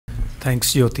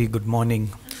Thanks, Jyoti. Good morning.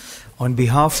 On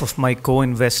behalf of my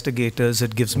co-investigators,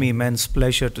 it gives me immense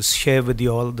pleasure to share with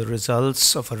you all the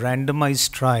results of a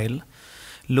randomized trial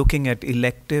looking at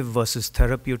elective versus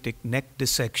therapeutic neck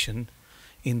dissection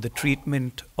in the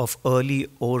treatment of early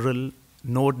oral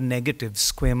node-negative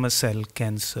squamous cell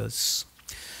cancers.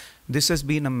 This has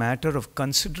been a matter of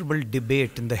considerable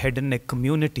debate in the head and neck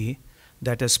community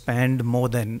that has spanned more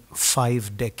than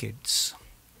 5 decades.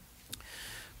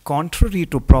 Contrary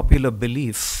to popular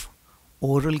belief,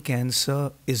 oral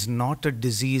cancer is not a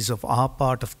disease of our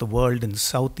part of the world in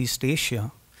Southeast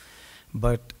Asia,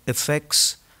 but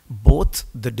affects both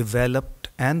the developed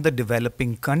and the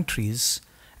developing countries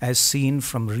as seen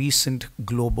from recent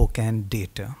Globocan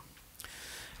data.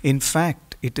 In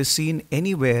fact, it is seen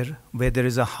anywhere where there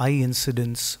is a high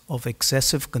incidence of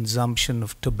excessive consumption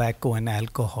of tobacco and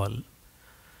alcohol.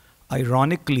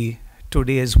 Ironically,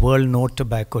 today is World No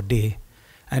Tobacco Day,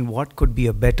 and what could be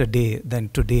a better day than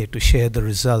today to share the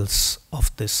results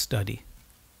of this study?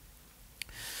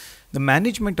 The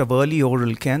management of early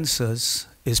oral cancers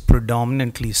is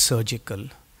predominantly surgical.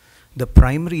 The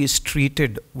primary is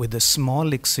treated with a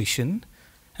small excision,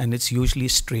 and it's usually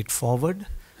straightforward,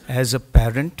 as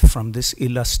apparent from this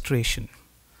illustration.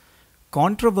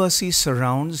 Controversy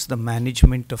surrounds the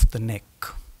management of the neck.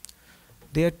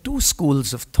 There are 2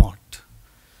 schools of thought.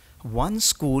 One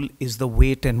school is the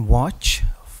wait and watch,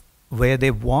 where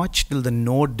they watch till the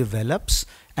node develops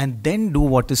and then do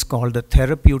what is called a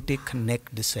therapeutic neck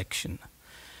dissection.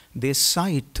 They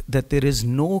cite that there is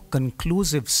no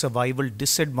conclusive survival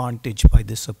disadvantage by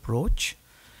this approach,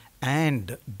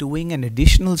 and doing an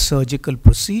additional surgical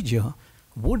procedure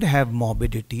would have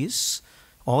morbidities,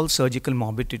 all surgical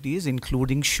morbidities,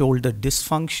 including shoulder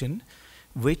dysfunction,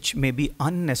 which may be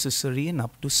unnecessary in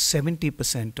up to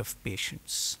 70% of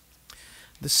patients.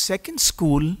 The second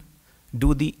school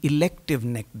do the elective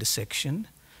neck dissection,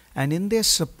 and in their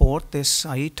support they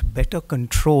cite better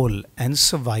control and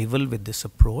survival with this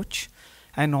approach,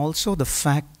 and also the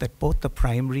fact that both the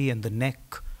primary and the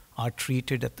neck are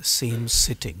treated at the same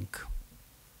sitting.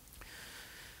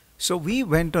 So we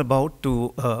went about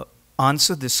to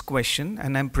answer this question,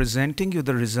 and I'm presenting you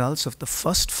the results of the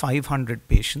first 500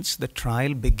 patients. The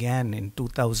trial began in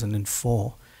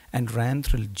 2004 and ran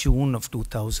till June of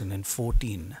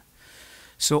 2014.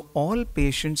 So all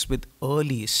patients with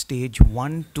early stage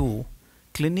 1-2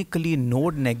 clinically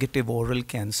node-negative oral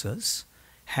cancers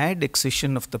had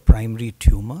excision of the primary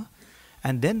tumor,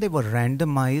 and then they were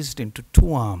randomized into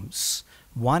 2 arms.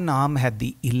 One arm had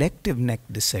the elective neck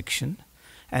dissection,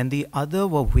 and the other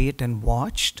were wait and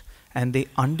watched, and they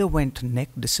underwent neck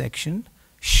dissection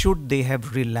should they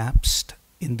have relapsed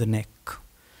in the neck.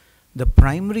 The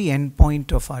primary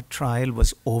endpoint of our trial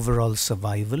was overall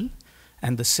survival,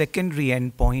 and the secondary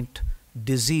endpoint,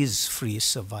 disease-free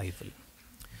survival.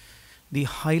 The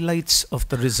highlights of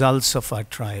the results of our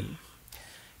trial.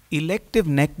 Elective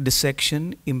neck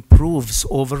dissection improves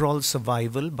overall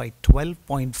survival by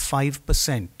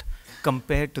 12.5%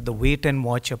 compared to the wait and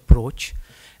watch approach,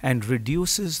 and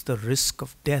reduces the risk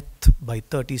of death by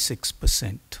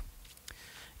 36%.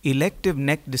 Elective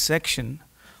neck dissection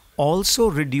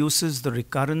also reduces the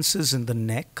recurrences in the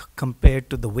neck compared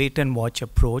to the wait and watch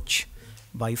approach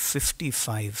by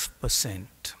 55%.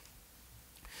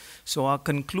 So our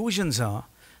conclusions are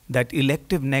that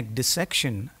elective neck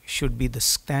dissection should be the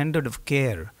standard of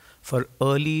care for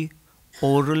early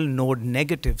oral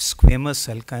node-negative squamous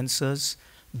cell cancers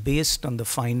based on the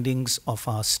findings of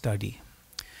our study.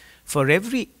 For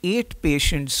every 8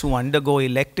 patients who undergo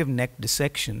elective neck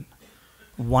dissection,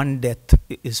 1 death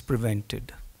is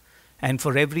prevented. And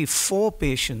for every 4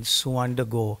 patients who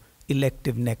undergo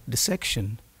elective neck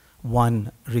dissection,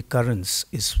 1 recurrence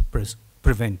is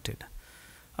prevented.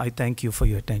 I thank you for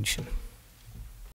your attention.